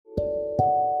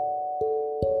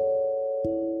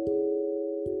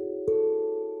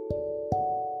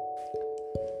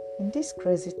In these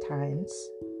crazy times,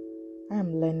 I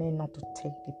am learning not to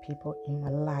take the people in my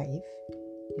life,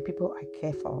 the people I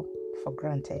care for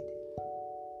granted.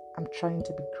 I'm trying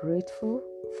to be grateful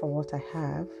for what I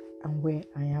have and where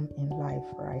I am in life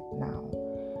right now.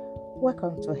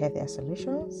 Welcome to Healthier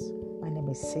Solutions. My name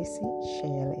is Ceci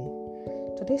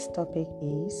Shayele. Today's topic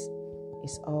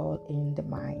is all in the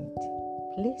mind.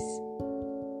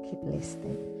 Please keep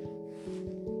listening.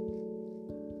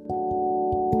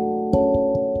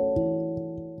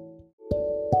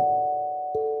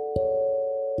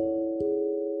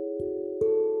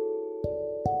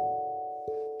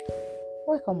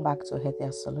 Welcome back to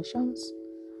Healthier Solutions.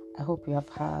 I hope you have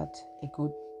had a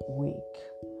good week.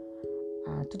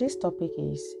 Today's topic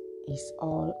is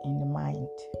all in the mind.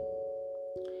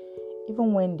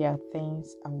 Even when there are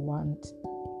things I want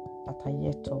that are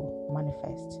yet to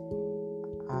manifest,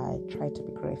 I try to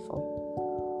be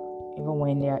grateful. Even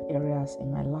when there are areas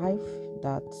in my life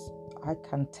that I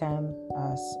can term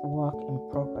as work in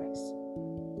progress,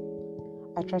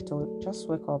 I try to just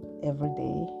wake up every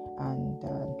day and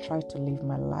try to live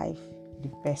my life the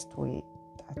best way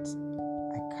that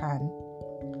I can,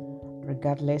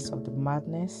 regardless of the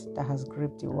madness that has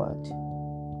gripped the world.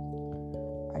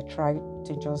 I try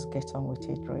to just get on with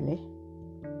it, really.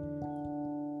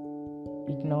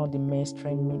 Ignore the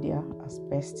mainstream media as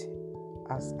best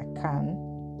as I can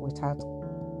without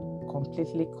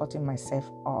completely cutting myself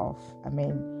off.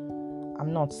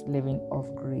 I'm not living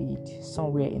off grid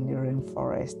somewhere in the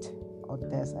rainforest or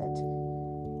desert.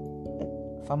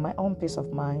 For my own peace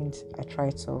of mind, I try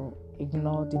to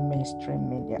ignore the mainstream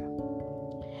media.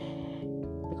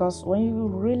 Because when you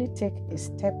really take a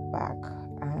step back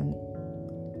and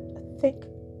think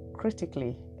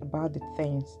critically about the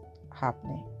things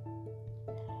happening,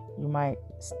 you might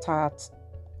start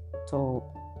to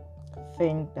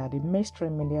think that the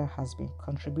mainstream media has been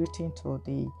contributing to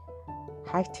the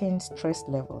heightened stress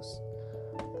levels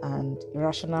and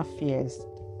irrational fears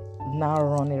now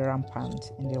running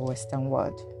rampant in the Western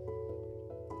world.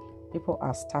 People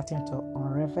are starting to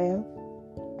unravel,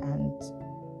 and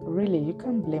really you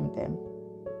can't blame them.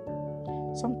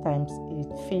 Sometimes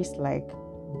it feels like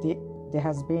there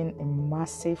has been a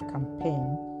massive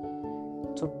campaign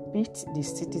to beat the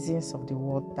citizens of the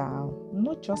world down,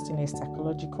 not just in a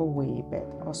psychological way, but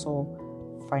also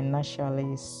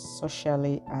financially,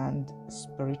 socially, and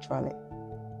spiritually.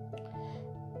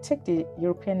 Take the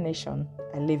European nation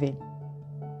I live in.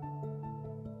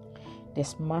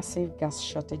 There's massive gas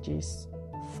shortages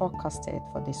forecasted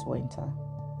for this winter.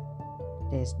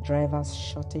 There's drivers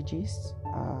shortages.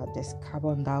 There's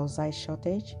carbon dioxide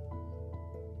shortage.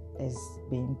 There's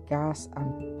been gas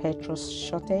and petrol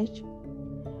shortage.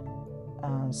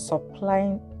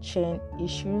 Supply chain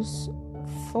issues,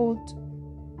 food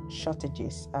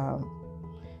shortages.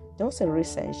 There was a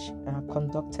research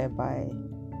conducted by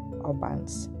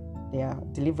Urbans. They are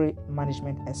delivery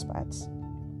management experts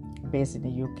based in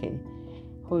the UK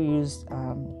who used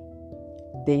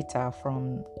data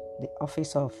from the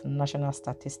Office of National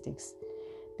Statistics.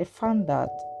 They found that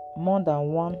more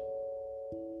than 1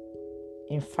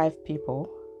 in 5 people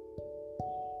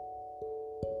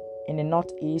in the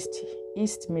Northeast,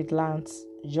 East Midlands,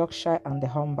 Yorkshire and the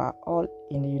Humber, all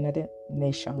in the United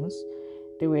Nations,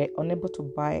 they were unable to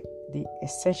buy the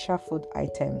essential food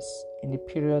items in the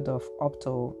period of up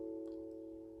to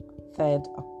 3rd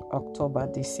October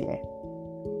this year.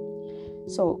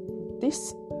 So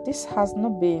this has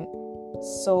not been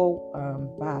so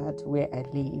bad where I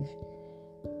live.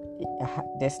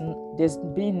 There's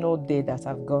been no day that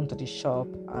I've gone to the shop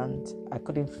and I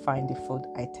couldn't find the food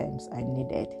items I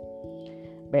needed.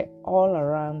 But all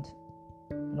around,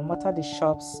 no matter the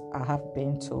shops I have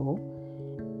been to,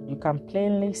 you can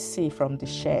plainly see from the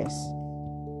shelves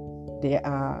there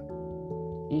are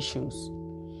issues.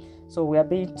 So we are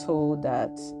being told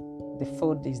that the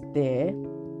food is there,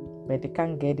 but they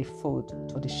can't get the food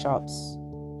to the shops.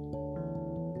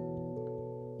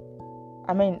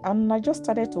 And I just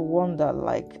started to wonder,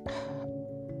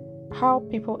 how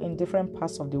people in different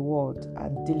parts of the world are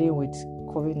dealing with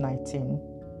COVID-19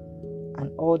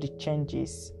 and all the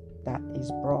changes that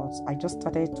is brought. I just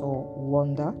started to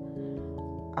wonder,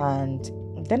 and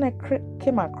then I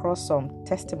came across some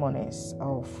testimonies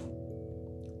of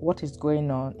what is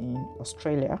going on in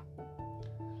Australia.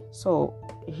 So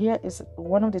here is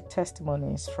one of the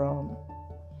testimonies from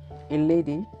a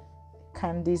lady,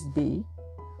 Candice B,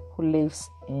 who lives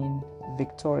in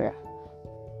Victoria.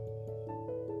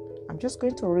 I'm just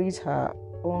going to read her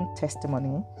own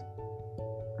testimony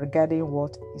regarding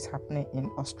what is happening in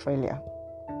Australia.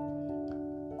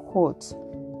 Quote,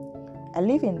 I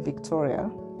live in Victoria,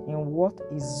 in what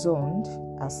is zoned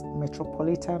as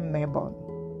metropolitan Melbourne,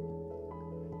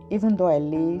 even though I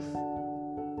live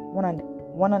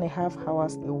 1.5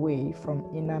 hours away from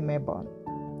inner Melbourne.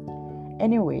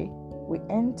 Anyway, we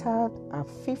entered our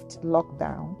 5th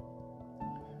lockdown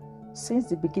since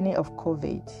the beginning of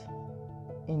COVID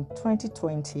in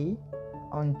 2020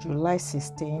 on July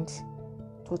 16th,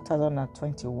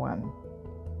 2021,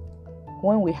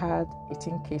 when we had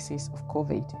 18 cases of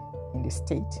COVID in the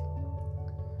state.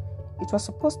 It was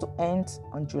supposed to end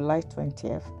on July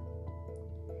 20th.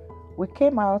 We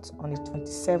came out on the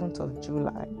 27th of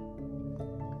July.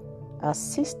 Our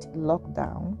 6th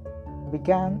lockdown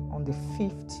began on the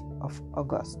 5th of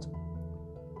August,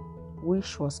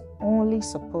 which was only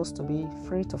supposed to be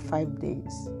 3 to 5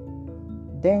 days,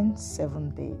 then 7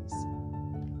 days.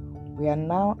 We are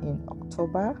now in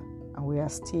October and we are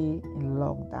still in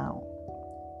lockdown.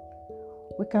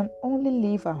 We can only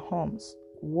leave our homes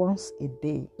once a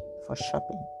day for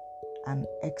shopping and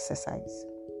exercise.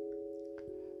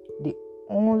 The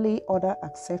only other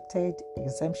accepted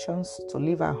exemptions to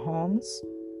leave our homes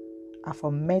are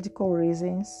for medical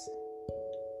reasons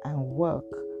and work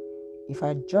if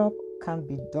our job can't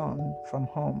be done from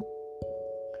home.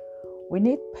 We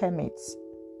need permits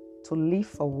to leave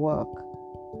for work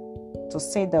to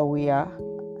say that we are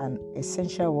an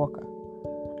essential worker,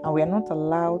 and we are not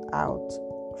allowed out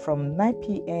from 9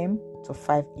 p.m. to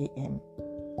 5 a.m.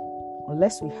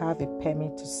 unless we have a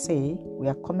permit to say we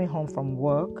are coming home from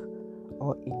work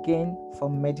or again for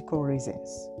medical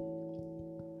reasons.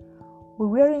 We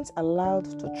weren't allowed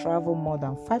to travel more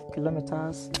than 5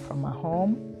 kilometers from our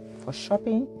home for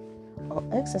shopping or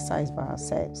exercise by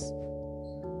ourselves,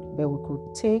 but we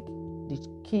could take the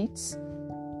kids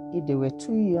if they were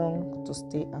too young to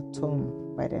stay at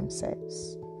home by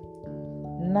themselves.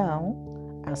 Now,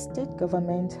 our state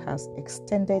government has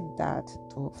extended that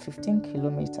to 15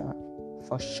 kilometers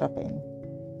for shopping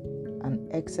and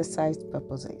exercise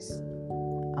purposes,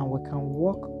 and we can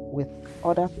walk with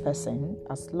other person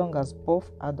as long as both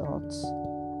adults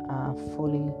are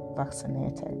fully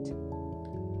vaccinated.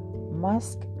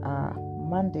 Masks are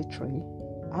mandatory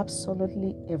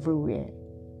absolutely everywhere.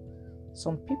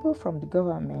 Some people from the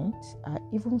government are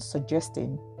even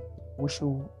suggesting we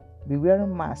should be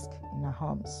wearing masks in our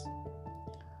homes.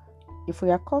 If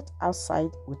we are caught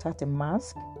outside without a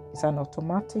mask, it's an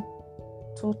automatic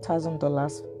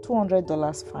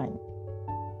 $200 fine.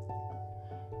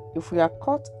 If we are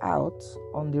caught out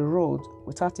on the road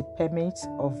without a permit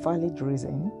or valid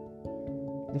reason,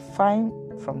 the fine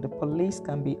from the police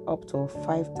can be up to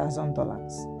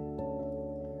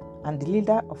 $5,000. And the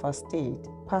leader of our state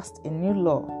passed a new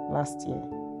law last year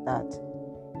that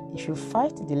if you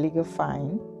fight the legal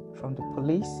fine from the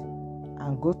police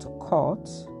and go to court,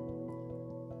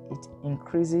 it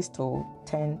increases to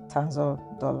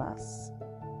 $10,000.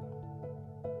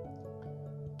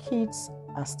 Kids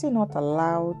are still not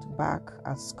allowed back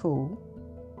at school.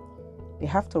 They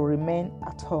have to remain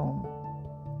at home.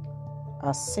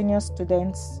 As senior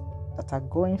students that are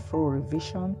going through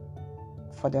revision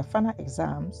for their final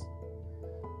exams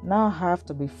now have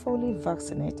to be fully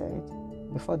vaccinated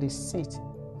before they sit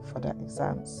for their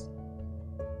exams.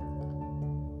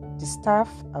 The staff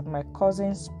at my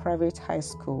cousin's private high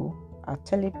school are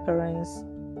telling parents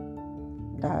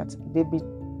that they'll be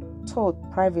told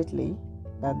privately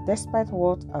that despite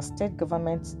what our state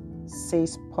government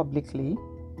says publicly,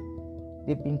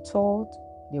 they've been told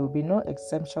there will be no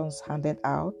exemptions handed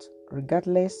out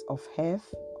regardless of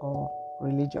health or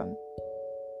religion.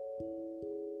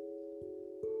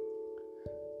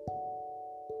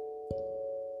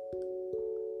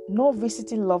 No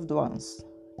visiting loved ones,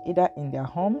 either in their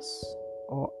homes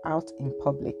or out in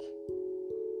public.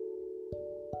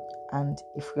 And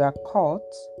if we are caught,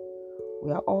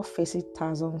 we are all facing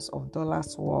thousands of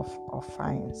dollars worth of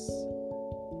fines.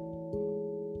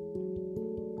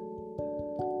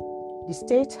 The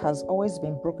state has always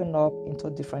been broken up into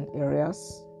different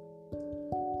areas.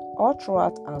 All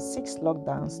throughout our 6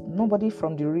 lockdowns, nobody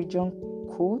from the region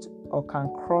could or can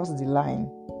cross the line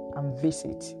and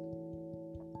visit.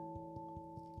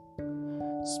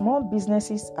 Small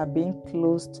businesses are being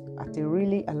closed at a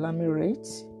really alarming rate.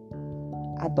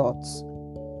 Adults,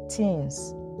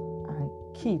 teens, and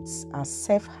kids are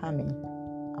self-harming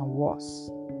and worse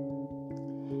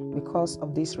because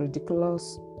of these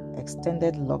ridiculous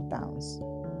extended lockdowns.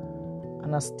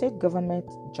 And our state government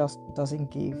just doesn't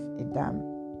give a damn.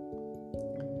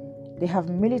 They have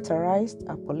militarized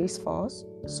our police force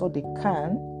so they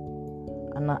can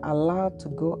and are allowed to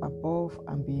go above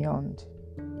and beyond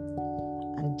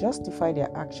and justify their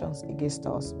actions against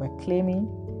us by claiming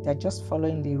they're just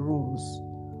following the rules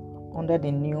under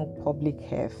the new Public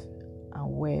Health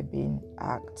and Wellbeing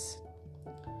Act.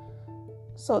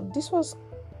 So this was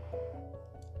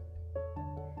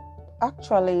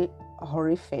actually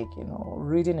horrific,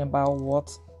 reading about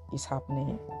what is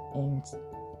happening in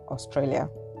Australia.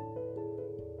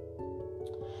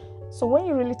 So when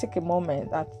you really take a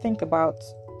moment and think about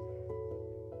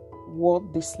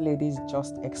what these ladies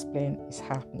just explained is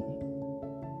happening,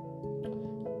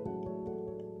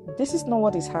 this is not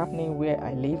what is happening where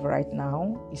I live right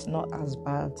now. It's not as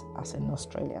bad as in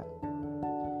Australia.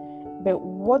 But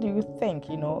what do you think?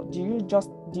 Do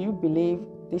you believe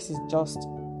this is just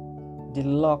the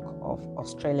luck of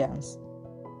Australians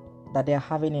that they're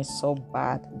having it so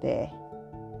bad there?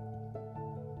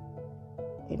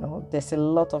 There's a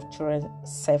lot of children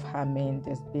self-harming.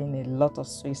 There's been a lot of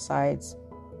suicides.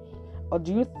 Or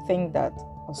do you think that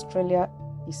Australia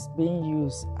is being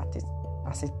used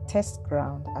as a test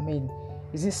ground? I mean,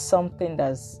 is this something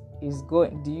that is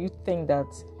going? Do you think that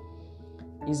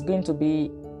is going to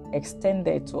be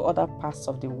extended to other parts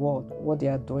of the world? What they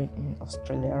are doing in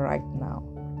Australia right now?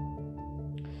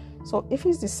 So, if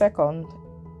it's the second,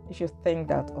 if you think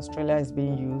that Australia is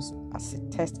being used as a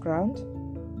test ground,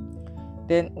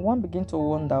 then one begin to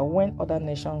wonder when other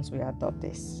nations will adopt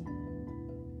this.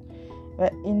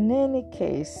 But in any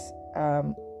case,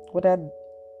 whether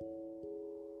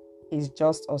it's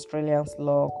just Australians'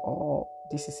 luck or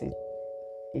this is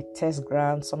a test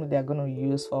ground, something they are going to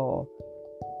use for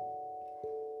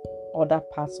other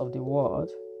parts of the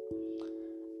world,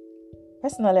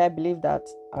 personally, I believe that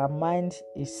our mind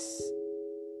is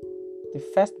the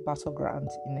first battleground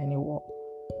in any war,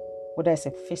 whether it's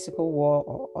a physical war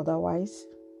or otherwise.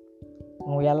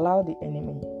 When we allow the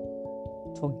enemy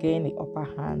to gain the upper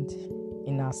hand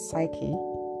in our psyche,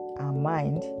 our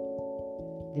mind,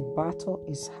 the battle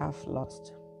is half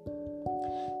lost.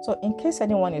 So in case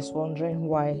anyone is wondering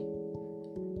why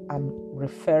I'm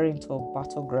referring to a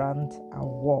battleground and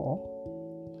war,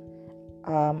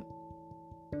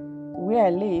 where I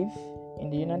live in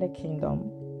the United Kingdom,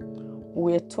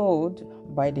 we're told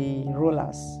by the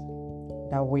rulers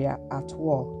that we are at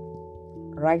war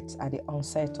right at the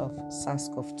onset of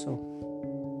SARS-CoV-2.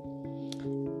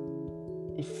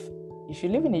 If you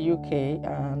live in the UK,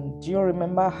 do you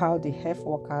remember how the health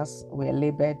workers were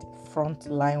labeled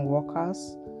frontline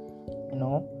workers?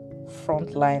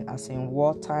 Frontline as in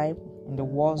wartime, in the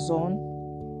war zone.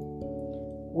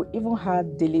 We even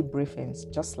had daily briefings,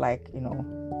 just like,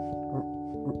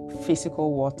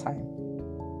 physical wartime.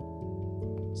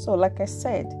 So, like I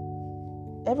said,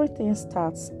 everything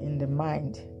starts in the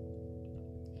mind.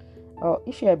 Or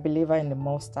if you're a believer in the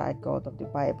Most High God of the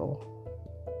Bible,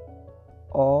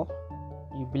 or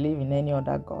you believe in any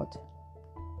other God,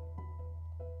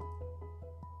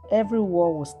 every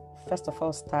war will first of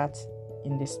all start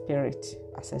in the spirit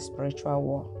as a spiritual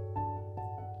war.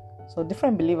 So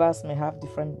different believers may have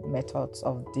different methods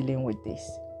of dealing with this.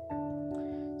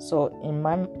 So in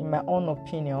my own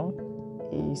opinion,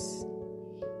 it's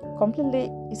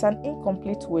an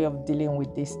incomplete way of dealing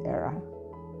with this era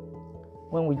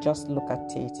when we just look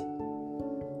at it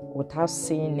without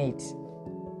seeing it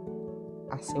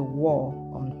as a war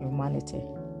on humanity.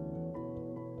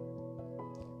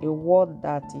 A war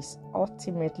that is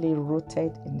ultimately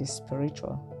rooted in the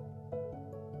spiritual,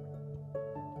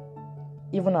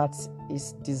 even as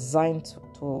it's designed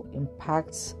to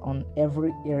impact on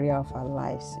every area of our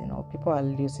lives. People are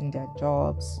losing their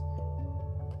jobs.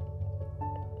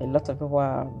 A lot of people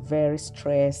are very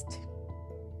stressed.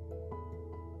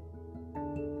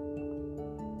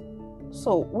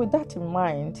 So with that in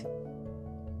mind,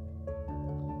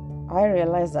 I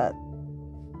realized that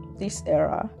this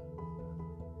era,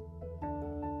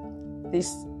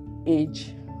 this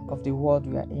age of the world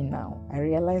we are in now, I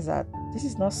realized that this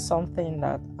is not something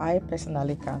that I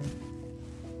personally can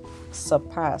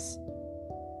surpass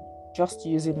just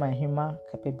using my human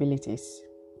capabilities.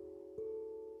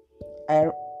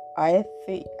 I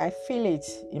feel it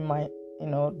in my,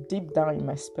 deep down in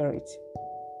my spirit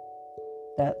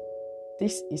that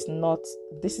this is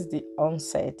the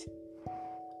onset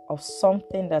of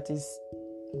something that is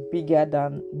bigger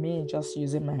than me just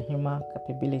using my human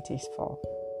capabilities for.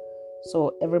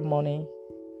 So every morning,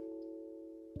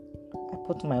 I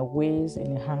put my ways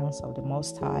in the hands of the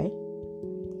Most High,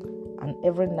 and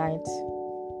every night,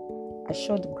 I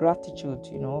showed gratitude,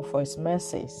 for His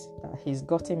mercies that He's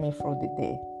gotten me through the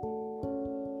day,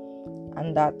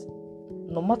 and that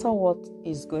no matter what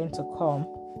is going to come,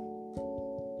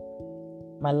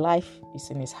 my life is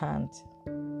in His hand.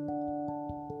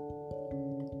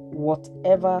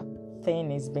 Whatever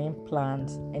thing is being planned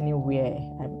anywhere,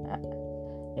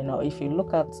 If you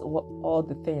look at what all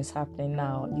the things happening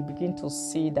now, you begin to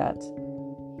see that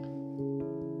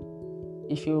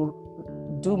if you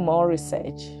do more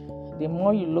research, the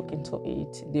more you look into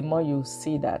it, the more you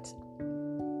see that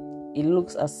it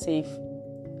looks as if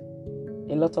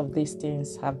a lot of these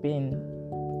things have been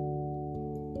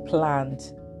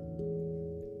planned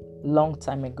long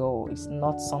time ago. It's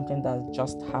not something that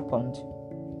just happened.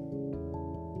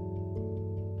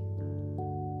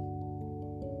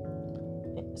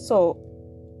 So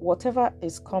whatever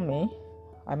is coming,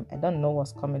 I don't know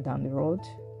what's coming down the road,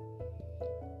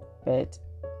 but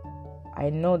I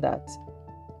know that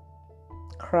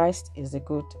Christ is a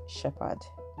good shepherd.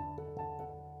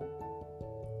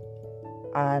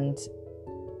 And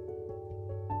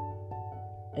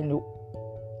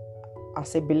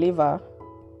as a believer,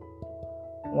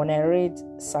 when I read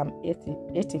Psalm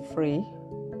 83,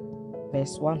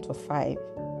 verse 1 to 5,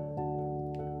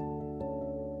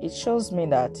 it shows me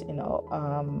that,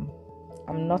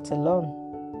 I'm not alone.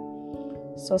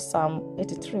 So Psalm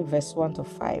 83, verse 1 to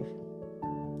 5,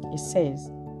 it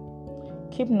says,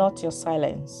 "Keep not your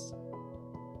silence,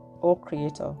 O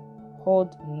Creator,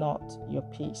 hold not your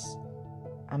peace,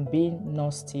 and be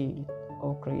not still,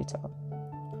 O Creator.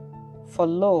 For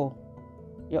lo,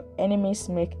 your enemies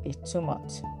make a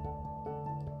tumult,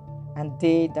 and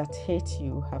they that hate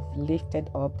you have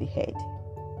lifted up the head.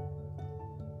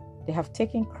 They have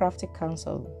taken crafty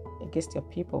counsel against your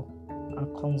people,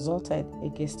 and consulted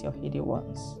against your hidden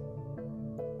ones.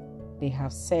 They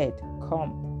have said,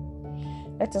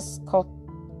 Come, let us cut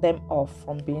them off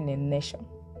from being a nation,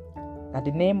 that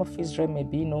the name of Israel may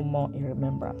be no more in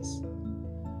remembrance.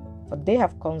 For they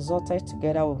have consulted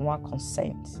together with one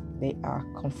consent. They are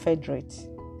confederate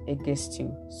against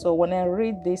you." So when I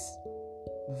read this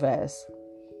verse,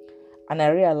 and I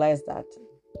realize that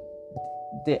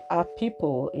there are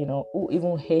people, who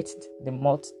even hate the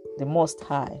most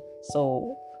high.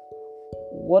 So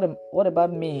what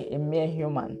about me, a mere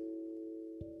human?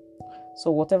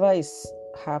 So whatever is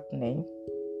happening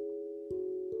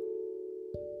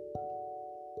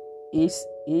is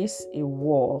a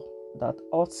war that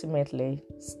ultimately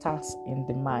starts in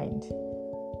the mind.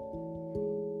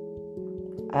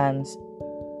 And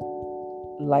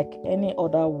like any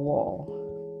other war,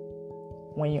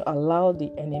 when you allow the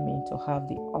enemy to have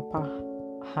the upper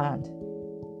hand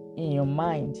in your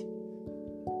mind,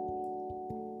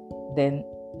 then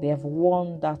they have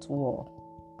won that war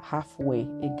halfway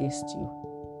against you.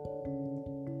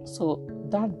 So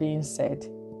that being said,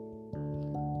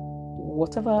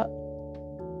 whatever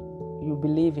you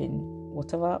believe in,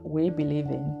 whatever we believe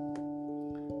in,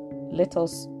 let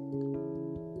us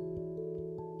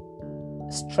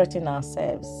strengthen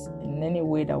ourselves in any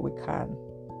way that we can,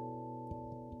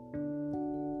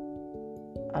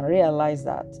 and realize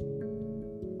that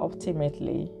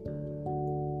ultimately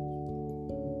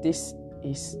this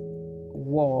is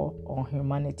war on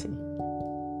humanity,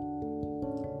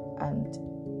 and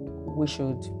we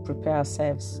should prepare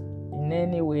ourselves in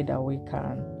any way that we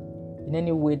can, in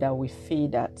any way that we feel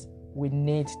that we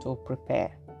need to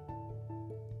prepare.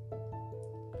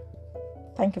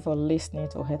 Thank you for listening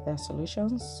to Healthier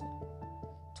Solutions.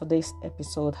 Today's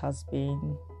episode has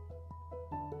been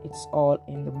It's All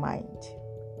in the Mind.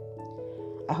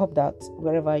 I hope that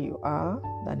wherever you are,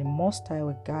 that the Most High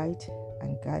will guide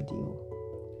and guide you.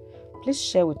 Please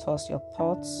share with us your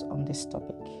thoughts on this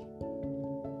topic,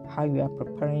 how you are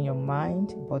preparing your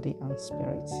mind, body, and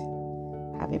spirit.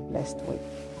 Have a blessed week.